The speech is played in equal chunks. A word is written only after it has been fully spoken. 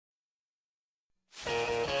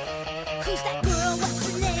Who's that girl?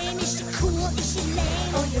 What's her name? Is she cool? Is she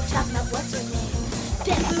lame? Oh, you're talking about what's her name?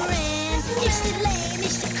 Pepper Ann. Is she lame?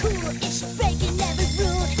 Is she cool? Is she breaking every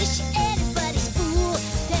rule? Is she anybody's fool?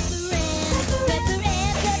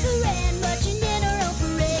 Pepper Ann, marching in her own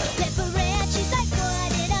parade. Pepper Ann, she's like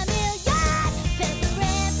one in a million.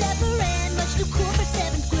 Pepper Ann, much too cool for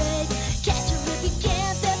 7th grade. Catch her if you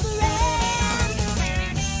can, Pepper Ann.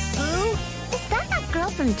 Who? Is that girl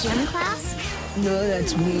from gym class? No,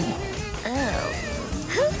 that's me. Oh.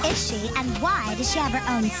 Who is she and why does she have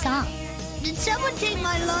her own song? Did someone take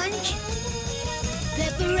my lunch?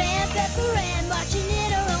 Pepper Ann, marching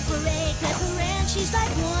in her own parade. Pepper Ann, she's like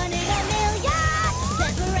one in a million.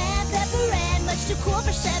 Pepper Ann, much too cool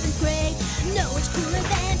for 7th grade. No one's cooler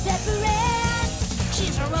than Pepper Ann.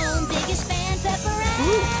 She's her own biggest fan, Pepper Ann.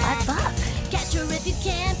 Ooh, a buck. Catch her if you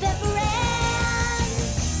can, Pepper Ann.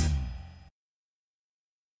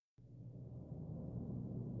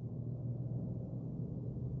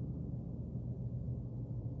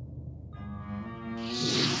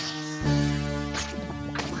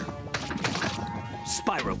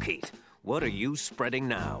 Spirochete, what are you spreading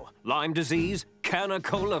now? Lyme disease?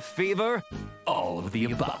 Canicola fever? All of the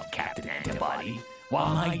above, Captain Antibody.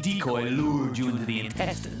 While my decoy lured you into the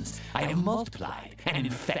intestines, I have multiplied and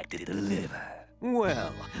infected the liver.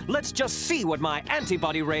 Well, let's just see what my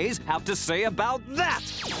antibody rays have to say about that!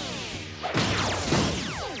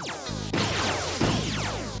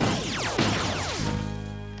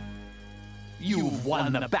 You've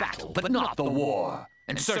won the battle, but not the war.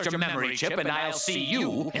 Insert your memory chip and I'll see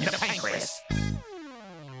you in the pancreas.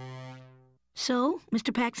 So,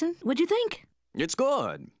 Mr. Paxson, what'd you think? It's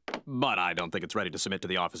good, but I don't think it's ready to submit to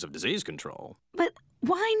the Office of Disease Control. But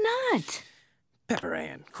why not? Pepper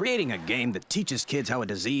Ann, creating a game that teaches kids how a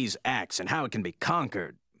disease acts and how it can be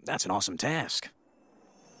conquered, that's an awesome task.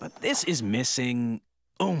 But this is missing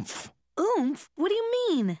oomph. Oomph? What do you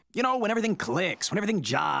mean? You know, when everything clicks, when everything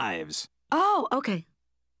jives. Oh, okay.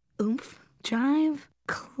 Oomph, jive,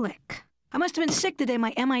 click. I must have been sick the day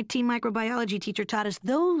my MIT microbiology teacher taught us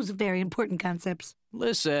those very important concepts.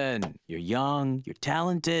 Listen, you're young, you're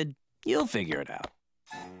talented, you'll figure it out.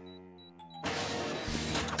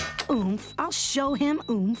 Oomph, I'll show him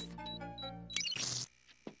oomph.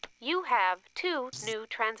 You have 2 new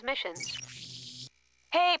transmissions.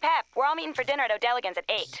 Hey, Pep, we're all meeting for dinner at O'Delligan's at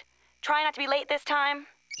 8. Try not to be late this time.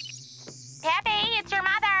 Peppy, it's your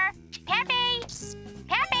mother. Peppy!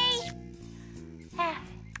 Peppy!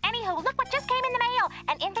 Anywho, look what just came in the mail.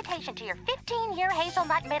 An invitation to your 15-year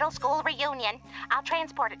Hazelnut Middle School reunion. I'll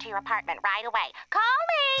transport it to your apartment right away. Call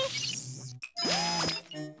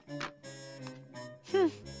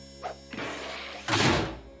me!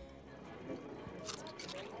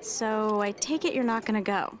 So, I take it you're not gonna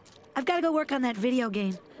go. I've got to go work on that video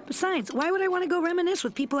game. Besides, why would I want to go reminisce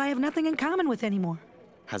with people I have nothing in common with anymore?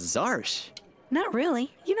 Hazarsh. Not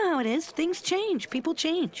really. You know how it is. Things change. People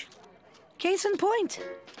change. Case in point.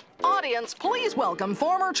 Audience, please welcome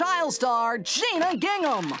former child star Gina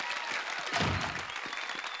Gingham.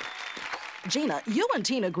 Gina, you and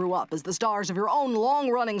Tina grew up as the stars of your own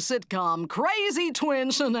long-running sitcom, Crazy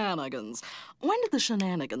Twin Shenanigans. When did the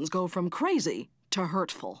shenanigans go from crazy to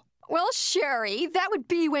hurtful? Well, Sherry, that would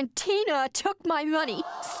be when Tina took my money,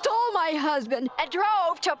 stole my husband, and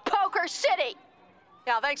drove to Poker City.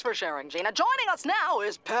 Yeah, thanks for sharing, Gina. Joining us now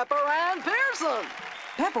is Pepper Ann Pearson.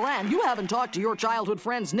 Pepper Ann, you haven't talked to your childhood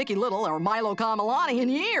friends Nikki Little or Milo Kamalani in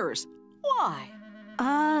years. Why?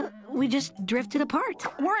 We just drifted apart.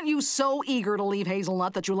 Weren't you so eager to leave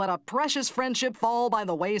Hazelnut that you let a precious friendship fall by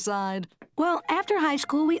the wayside? Well, after high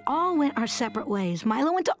school, we all went our separate ways.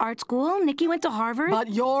 Milo went to art school, Nikki went to Harvard.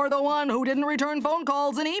 But you're the one who didn't return phone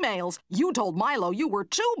calls and emails. You told Milo you were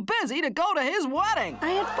too busy to go to his wedding.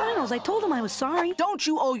 I had finals. I told him I was sorry. Don't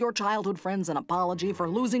you owe your childhood friends an apology for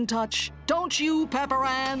losing touch? Don't you, Pepper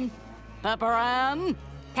Ann? Pepper Ann?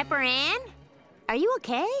 Pepper Ann? Are you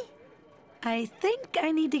okay? I think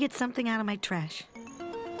I need to get something out of my trash.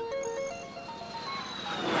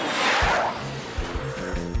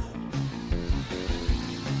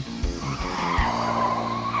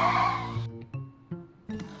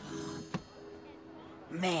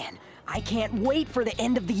 Man, I can't wait for the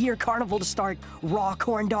end of the year carnival to start. Raw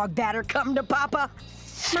corn dog batter coming to Papa.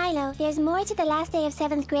 Milo, there's more to the last day of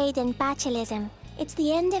 7th grade than botulism. It's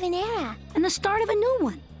the end of an era. And the start of a new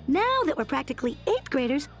one. Now that we're practically 8th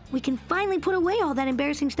graders, we can finally put away all that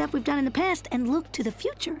embarrassing stuff we've done in the past and look to the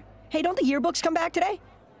future. Hey, don't the yearbooks come back today?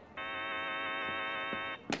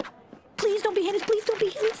 Please don't be hit us. Please don't be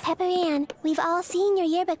hit us. Pepper Ann, we've all seen your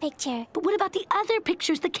yearbook picture. But what about the other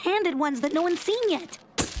pictures, the candid ones that no one's seen yet?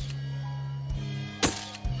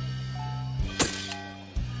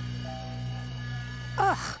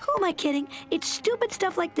 Ugh, who am I kidding? It's stupid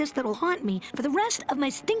stuff like this that'll haunt me for the rest of my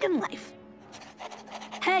stinking life.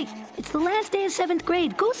 Hey, it's the last day of 7th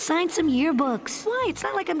grade. Go sign some yearbooks. Why? It's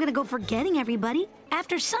not like I'm gonna go forgetting everybody.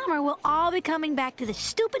 After summer, we'll all be coming back to this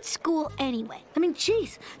stupid school anyway. I mean,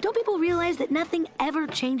 jeez, don't people realize that nothing ever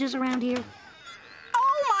changes around here?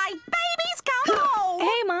 Oh, my baby's come home!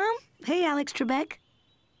 Hey, Mom. Hey, Alex Trebek.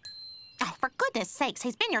 Oh, for goodness sakes,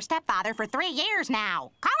 he's been your stepfather for 3 years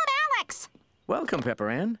now. Call him Alex! Welcome, Pepper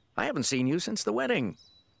Ann. I haven't seen you since the wedding.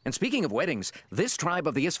 And speaking of weddings, this tribe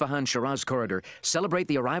of the Isfahan-Shiraz corridor celebrate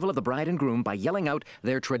the arrival of the bride and groom by yelling out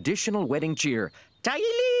their traditional wedding cheer, Taili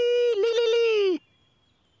li li li.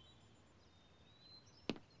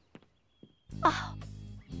 Oh,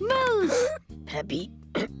 Moose! Peppy,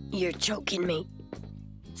 you're choking me.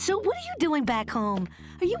 So what are you doing back home?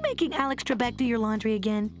 Are you making Alex Trebek do your laundry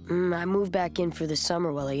again? I moved back in for the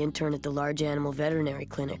summer while I intern at the large animal veterinary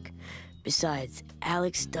clinic. Besides,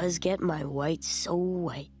 Alex does get my whites so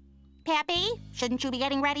white. Peppy, shouldn't you be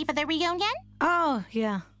getting ready for the reunion? Oh,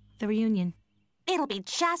 yeah, the reunion. It'll be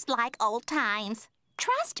just like old times.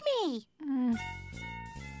 Trust me.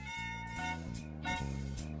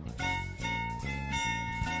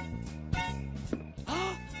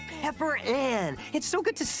 Pepper Ann, it's so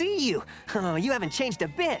good to see you. Oh, you haven't changed a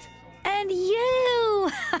bit. And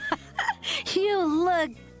you! You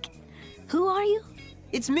look... Who are you?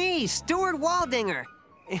 It's me, Stuart Waldinger.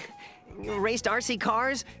 You raced RC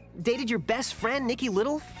cars, dated your best friend, Nikki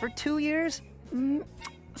Little, for 2 years?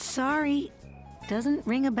 Sorry. Doesn't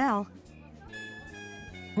ring a bell.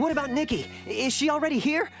 What about Nikki? Is she already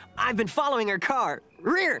here? I've been following her car.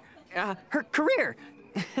 Her career.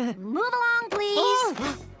 Move along, please.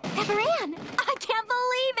 Oh. Pepper Ann, I can't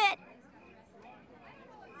believe it.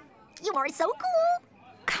 You are so cool.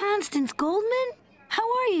 Constance Goldman? How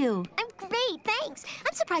are you? I'm great, thanks.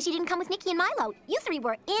 I'm surprised you didn't come with Nikki and Milo. You three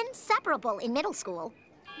were inseparable in middle school.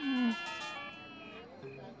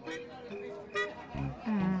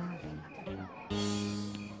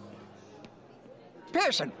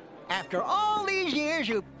 Pearson, after all these years,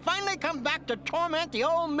 you've finally come back to torment the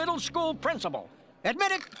old middle school principal.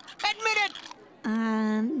 Admit it! Admit it!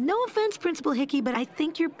 No offense, Principal Hickey, but I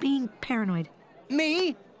think you're being paranoid.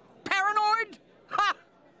 Me? Paranoid? Ha!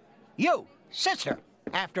 You, sister,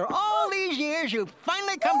 after all these years, you've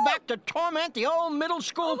finally come back to torment the old middle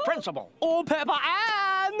school principal. Oh, Pepper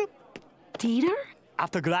Ann! Dieter?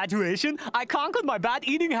 After graduation, I conquered my bad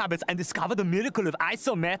eating habits and discovered the miracle of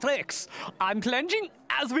isometrics. I'm cleansing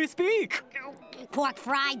as we speak. Pork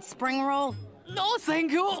fried spring roll. No,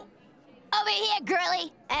 thank you. Over here,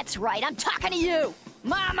 girlie. That's right, I'm talking to you.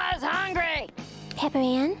 Mama's hungry. Pepper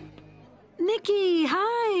Ann? Nikki,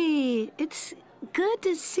 hi. It's good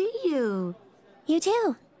to see you. You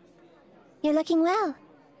too. You're looking well.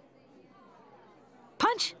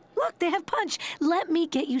 Punch! Look, they have punch. Let me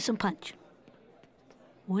get you some punch.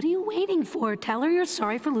 What are you waiting for? Tell her you're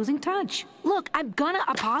sorry for losing touch. Look, I'm gonna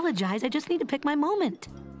apologize. I just need to pick my moment.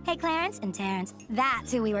 Hey, Clarence and Terrence,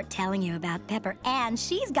 that's who we were telling you about, Pepper Ann.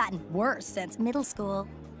 She's gotten worse since middle school.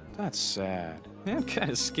 That's sad. And kind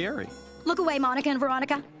of scary. Look away, Monica and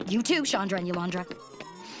Veronica. You too, Chandra and Yolandra.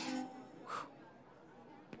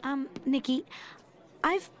 Nikki,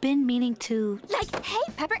 I've been meaning to... Like, hey,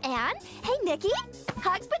 Pepper Ann. Hey, Nikki.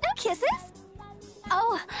 Hugs but no kisses.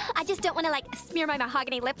 Oh, I just don't want to, smear my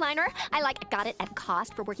mahogany lip liner. I, got it at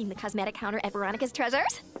cost for working the cosmetic counter at Veronica's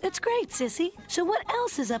Treasures. That's great, Sissy. So what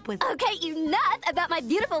else is up with... Okay, you nut about my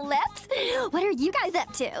beautiful lips. What are you guys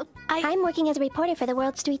up to? I'm working as a reporter for the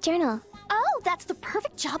World Street Journal. Oh, that's the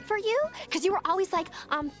perfect job for you? Because you were always like,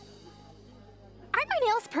 aren't my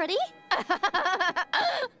nails pretty?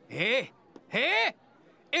 Hey,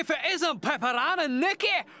 if it isn't Pepper Ann and Nikki,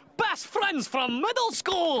 best friends from middle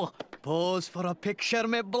school. Pose for a picture,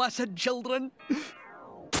 my blessed children.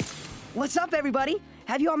 What's up, everybody?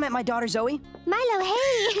 Have you all met my daughter, Zoe? Milo,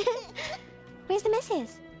 hey! Where's the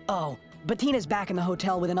missus? Oh, Bettina's back in the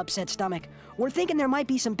hotel with an upset stomach. We're thinking there might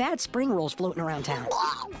be some bad spring rolls floating around town.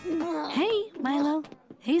 Hey, Milo.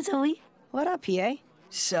 Hey, Zoe. What up, PA?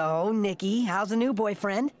 So, Nikki, how's the new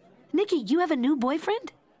boyfriend? Nikki, you have a new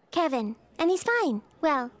boyfriend? Kevin. And he's fine.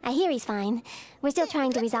 Well, I hear he's fine. We're still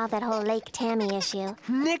trying to resolve that whole Lake Tammy issue.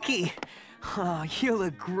 Nikki! Oh, you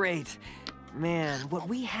look great. Man, what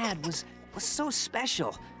we had was so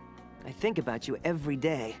special. I think about you every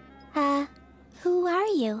day. Who are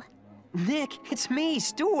you? Nick, it's me,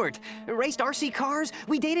 Stuart. Raced RC cars.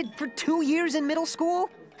 We dated for 2 years in middle school.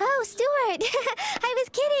 Oh, Stuart. I was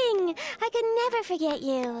kidding. I could never forget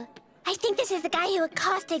you. I think this is the guy who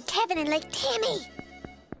accosted Kevin in Lake Tammy.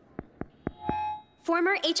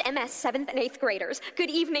 Former HMS 7th and 8th graders,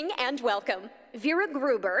 good evening and welcome. Vera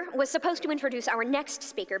Gruber was supposed to introduce our next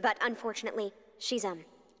speaker, but unfortunately, she's,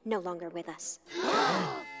 no longer with us.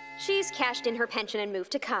 She's cashed in her pension and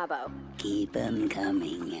moved to Cabo. Keep 'em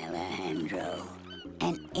coming, Alejandro.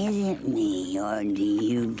 And is it me, or do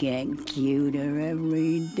you get cuter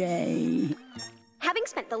every day? Having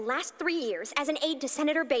spent the last 3 years as an aide to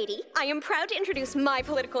Senator Beatty, I am proud to introduce my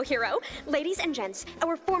political hero, ladies and gents,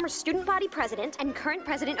 our former student body president and current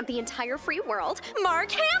president of the entire free world,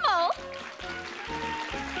 Mark Hamill!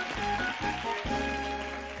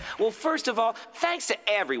 Well, first of all, thanks to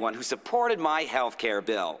everyone who supported my health care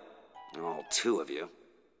bill. All 2 of you.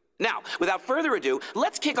 Now, without further ado,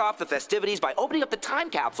 let's kick off the festivities by opening up the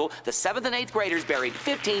time capsule the 7th and 8th graders buried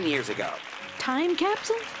 15 years ago. Time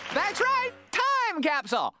capsule? That's right! Time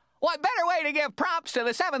capsule! What better way to give props to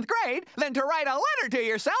the 7th grade than to write a letter to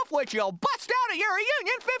yourself which you'll bust out at your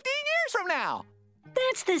reunion 15 years from now?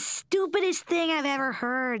 That's the stupidest thing I've ever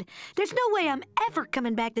heard. There's no way I'm ever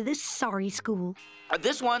coming back to this sorry school.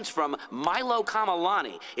 This one's from Milo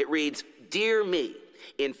Kamalani. It reads, Dear Me,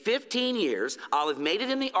 in 15 years, I'll have made it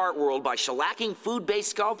in the art world by shellacking food-based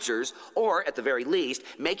sculptures, or, at the very least,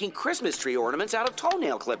 making Christmas tree ornaments out of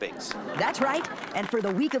toenail clippings. That's right. And for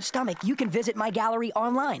the week of stomach, you can visit my gallery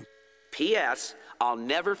online. P.S. I'll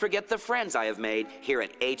never forget the friends I have made here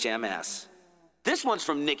at HMS. This one's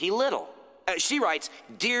from Nikki Little. She writes,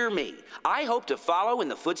 Dear Me, I hope to follow in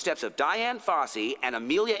the footsteps of Diane Fossey and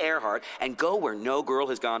Amelia Earhart and go where no girl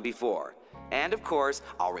has gone before. And, of course,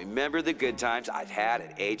 I'll remember the good times I've had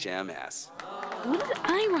at HMS. What did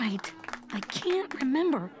I write? I can't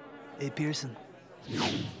remember. Hey, Pearson.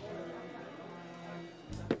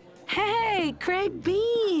 Hey, Craig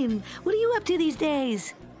Bean! What are you up to these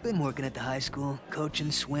days? Been working at the high school,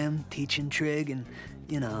 coaching swim, teaching trig, and,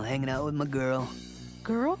 hanging out with my girl.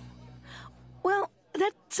 Girl? Well,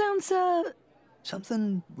 that sounds,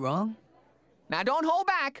 Something wrong? Now don't hold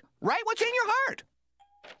back. Write what's in your heart.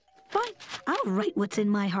 Fine, I'll write what's in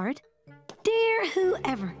my heart. Dear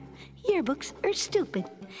whoever, yearbooks are stupid.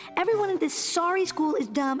 Everyone in this sorry school is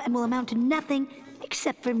dumb and will amount to nothing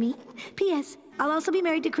except for me. P.S. I'll also be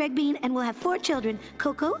married to Craig Bean and we'll have 4 children,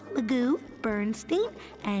 Coco, Magoo, Bernstein,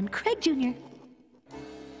 and Craig Jr.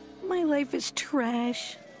 My life is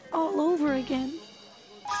trash all over again.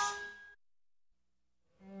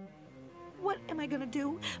 What am I gonna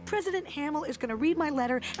do? President Hamill is gonna read my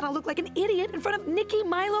letter and I'll look like an idiot in front of Nikki,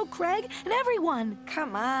 Milo, Craig, and everyone.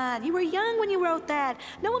 Come on, you were young when you wrote that.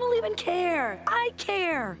 No one will even care. I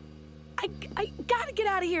care. I gotta get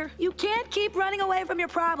out of here. You can't keep running away from your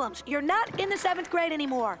problems. You're not in the 7th grade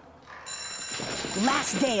anymore.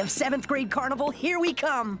 Last day of 7th grade carnival, here we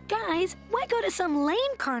come. Guys, why go to some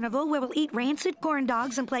lame carnival where we'll eat rancid corn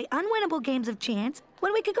dogs and play unwinnable games of chance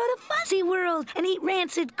when we could go to Fuzzy World and eat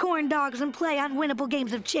rancid corn dogs and play unwinnable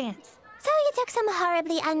games of chance? So you took some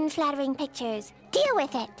horribly unflattering pictures. Deal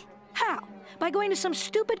with it. How? By going to some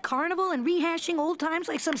stupid carnival and rehashing old times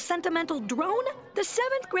like some sentimental drone? The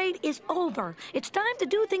 7th grade is over. It's time to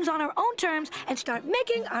do things on our own terms and start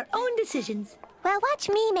making our own decisions. Well, watch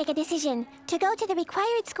me make a decision to go to the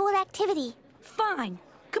required school activity. Fine.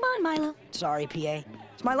 Come on, Milo. Sorry, PA.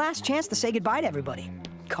 It's my last chance to say goodbye to everybody.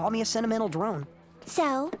 Call me a sentimental drone.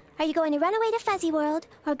 So, are you going to run away to Fuzzy World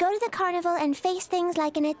or go to the carnival and face things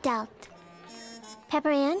like an adult?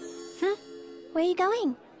 Pepper Ann? Where are you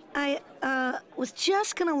going? I, was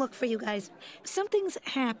just gonna look for you guys. Something's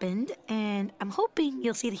happened, and I'm hoping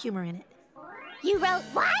you'll see the humor in it. You wrote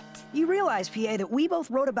what? You realize, PA, that we both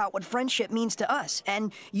wrote about what friendship means to us,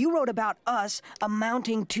 and you wrote about us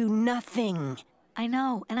amounting to nothing. I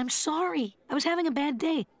know, and I'm sorry. I was having a bad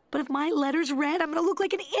day, but if my letter's read, I'm gonna look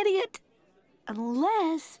like an idiot.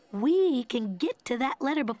 Unless we can get to that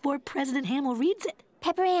letter before President Hamill reads it.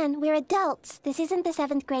 Pepper Ann, we're adults. This isn't the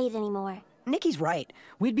 7th grade anymore. Nikki's right.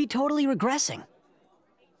 We'd be totally regressing.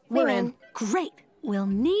 We're in. Great. We'll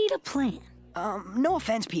need a plan. No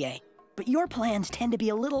offense, PA, but your plans tend to be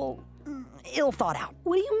a little ill thought out.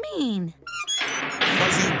 What do you mean?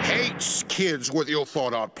 Fuzzy hates kids with ill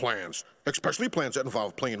thought out plans, especially plans that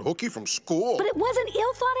involve playing hooky from school. But it wasn't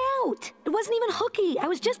ill thought out. It wasn't even hooky. I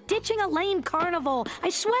was just ditching a lame carnival. I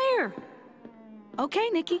swear. Okay,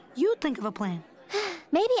 Nikki, you think of a plan.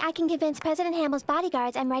 Maybe I can convince President Hamill's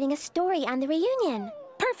bodyguards I'm writing a story on the reunion.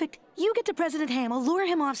 Perfect. You get to President Hamill, lure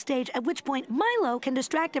him off stage, at which point Milo can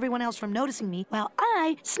distract everyone else from noticing me while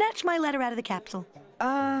I snatch my letter out of the capsule.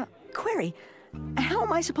 Query, how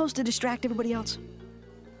am I supposed to distract everybody else?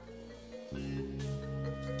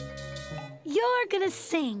 You're gonna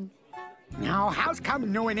sing. Now, how's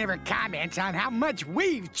come no one ever comments on how much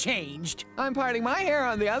we've changed? I'm parting my hair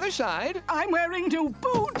on the other side. I'm wearing new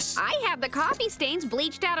boots. I have the coffee stains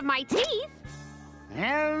bleached out of my teeth.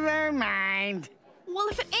 Never mind. Well,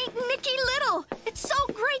 if it ain't Nikki Little, it's so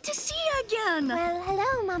great to see you again. Well,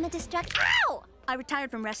 hello, Mama Destruct. Ow! I retired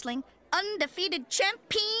from wrestling, undefeated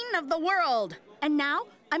champion of the world. And now,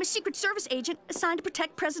 I'm a Secret Service agent assigned to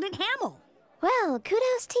protect President Hamill. Well,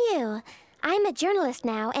 kudos to you. I'm a journalist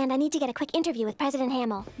now, and I need to get a quick interview with President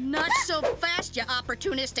Hamill. Not so fast, you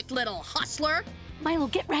opportunistic little hustler. Milo,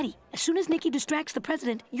 get ready. As soon as Nikki distracts the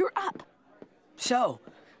president, you're up. So,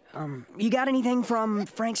 you got anything from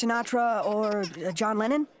Frank Sinatra or John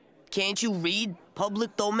Lennon? Can't you read?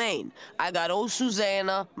 Public domain. I got old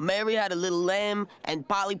Susanna, Mary had a little lamb, and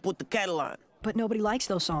Polly put the kettle on. But nobody likes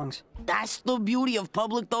those songs. That's the beauty of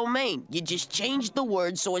public domain. You just change the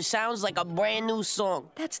words so it sounds like a brand new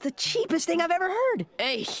song. That's the cheapest thing I've ever heard.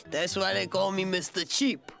 Hey, that's why they call me Mr.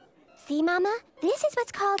 Cheap. See, Mama? This is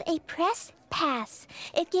what's called a press pass.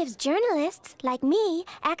 It gives journalists, like me,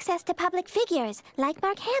 access to public figures, like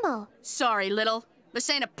Mark Hamill. Sorry, Little. This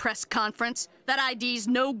ain't a press conference. That ID's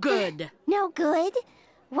no good. No good?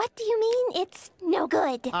 What do you mean it's no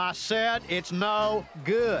good? I said it's no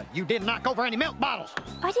good. You didn't knock over any milk bottles.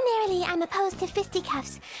 Ordinarily, I'm opposed to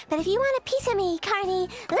fisticuffs, but if you want a piece of me, Carney,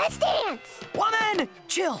 let's dance! Woman!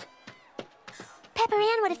 Chill. Pepper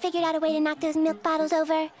Ann would have figured out a way to knock those milk bottles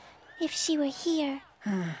over if she were here.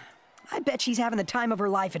 I bet she's having the time of her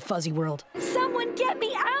life at Fuzzy World. Someone get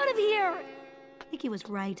me out of here! Nikki was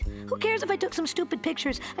right. Who cares if I took some stupid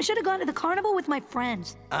pictures? I should have gone to the carnival with my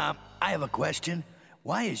friends. I have a question.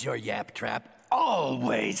 Why is your yap trap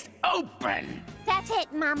always open? That's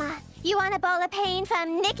it, Mama. You want a bowl of pain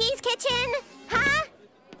from Nikki's kitchen? Huh?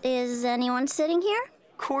 Is anyone sitting here?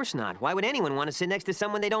 Of course not. Why would anyone want to sit next to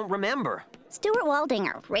someone they don't remember? Stuart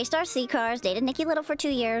Waldinger. Raced RC cars, dated Nikki Little for 2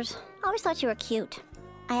 years. Always thought you were cute.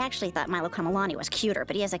 I actually thought Milo Carmelani was cuter,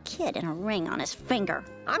 but he has a kid and a ring on his finger.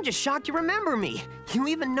 I'm just shocked you remember me. You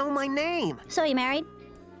even know my name. So, you married?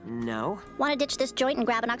 No. Want to ditch this joint and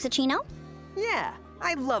grab an oxychino? Yeah,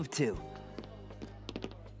 I'd love to.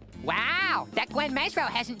 Wow, that Gwen Mesro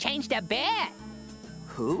hasn't changed a bit.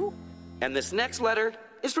 Who? And this next letter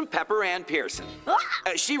is from Pepper Ann Pearson.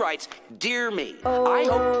 She writes, Dear me, Oh, I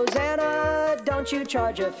hope... Rosanna, don't you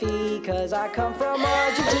charge a fee, 'cause I come from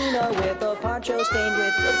Argentina with a poncho stained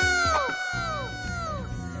with...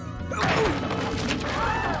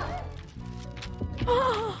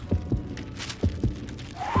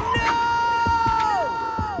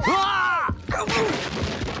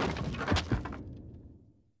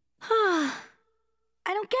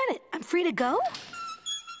 I don't get it. I'm free to go?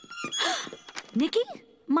 Nikki?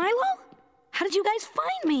 Milo? How did you guys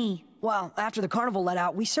find me? Well, after the carnival let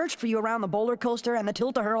out, we searched for you around the boulder coaster and the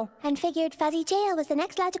tilt-a-hurl. And figured Fuzzy Jail was the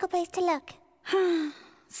next logical place to look.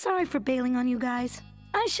 Sorry for bailing on you guys.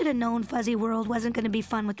 I should have known Fuzzy World wasn't going to be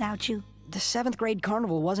fun without you. The 7th grade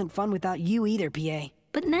carnival wasn't fun without you either, PA.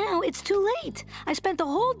 But now it's too late. I spent the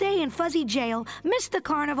whole day in Fuzzy Jail, missed the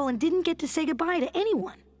carnival, and didn't get to say goodbye to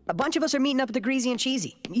anyone. A bunch of us are meeting up at the Greasy and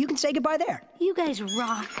Cheesy. You can say goodbye there. You guys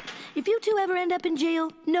rock. If you two ever end up in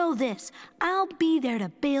jail, know this. I'll be there to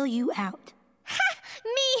bail you out. Ha!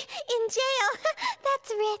 Me in jail!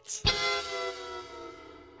 That's rich.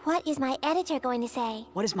 What is my editor going to say?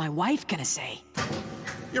 What is my wife gonna say?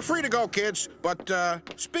 You're free to go, kids, but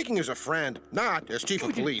speaking as a friend, not as chief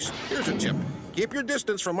of police, here's a tip. Keep your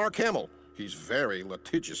distance from Mark Hamill. He's very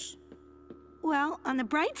litigious. Well, on the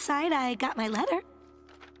bright side, I got my letter.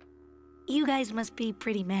 You guys must be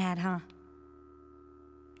pretty mad, huh?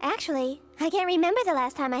 Actually, I can't remember the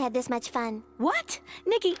last time I had this much fun. What?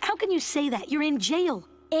 Nikki, how can you say that? You're in jail.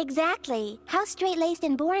 Exactly. How straight-laced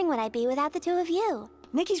and boring would I be without the two of you?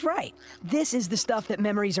 Nikki's right. This is the stuff that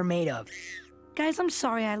memories are made of. Guys, I'm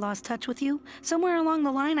sorry I lost touch with you. Somewhere along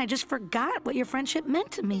the line, I just forgot what your friendship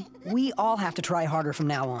meant to me. We all have to try harder from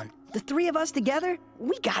now on. The three of us together,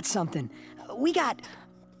 we got something. We got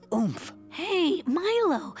oomph. Hey,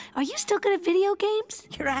 Milo, are you still good at video games?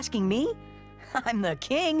 You're asking me? I'm the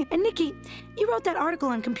king. And Nikki, you wrote that article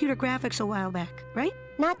on computer graphics a while back, right?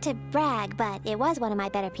 Not to brag, but it was one of my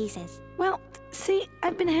better pieces. Well, see,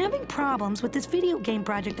 I've been having problems with this video game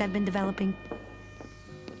project I've been developing.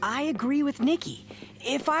 I agree with Nikki.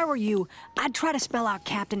 If I were you, I'd try to spell out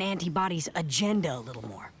Captain Antibody's agenda a little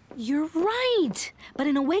more. You're right, but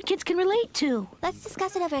in a way kids can relate to. Let's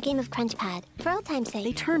discuss it over a game of Crunch Pad, for old time's sake.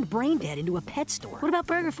 They turned Brain Dead into a pet store. What about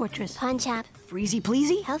Burger Fortress? Pawn Shop. Freezy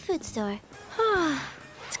Pleasy? Health food store.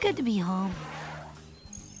 It's good to be home.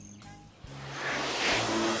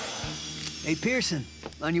 Hey, Pearson,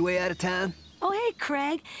 on your way out of town? Oh, hey,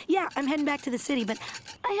 Craig. Yeah, I'm heading back to the city, but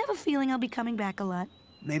I have a feeling I'll be coming back a lot.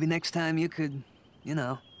 Maybe next time you could, you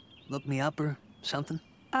know, look me up or something?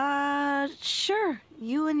 Sure.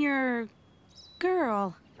 You and your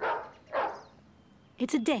girl.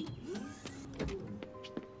 It's a date.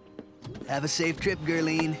 Have a safe trip,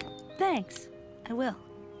 Gerline. Thanks. I will.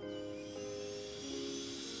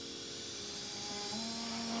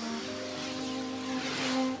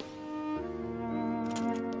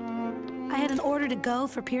 I had an order to go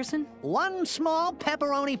for Pearson. 1 small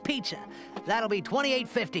pepperoni pizza. That'll be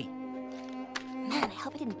 $28.50. Man, I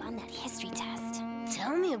hope I didn't bomb that history test.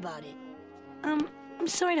 Tell me about it. I'm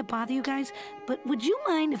sorry to bother you guys, but would you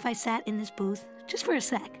mind if I sat in this booth? Just for a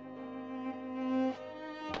sec.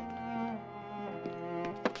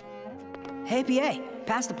 Hey, PA,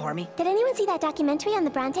 pass the parmy. Did anyone see that documentary on the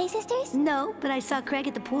Bronte sisters? No, but I saw Craig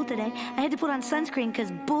at the pool today. I had to put on sunscreen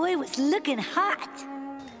because boy was looking hot.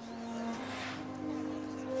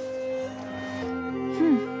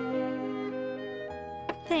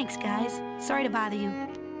 Thanks, guys. Sorry to bother you.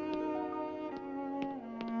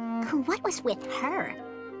 What was with her?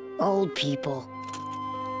 Old people.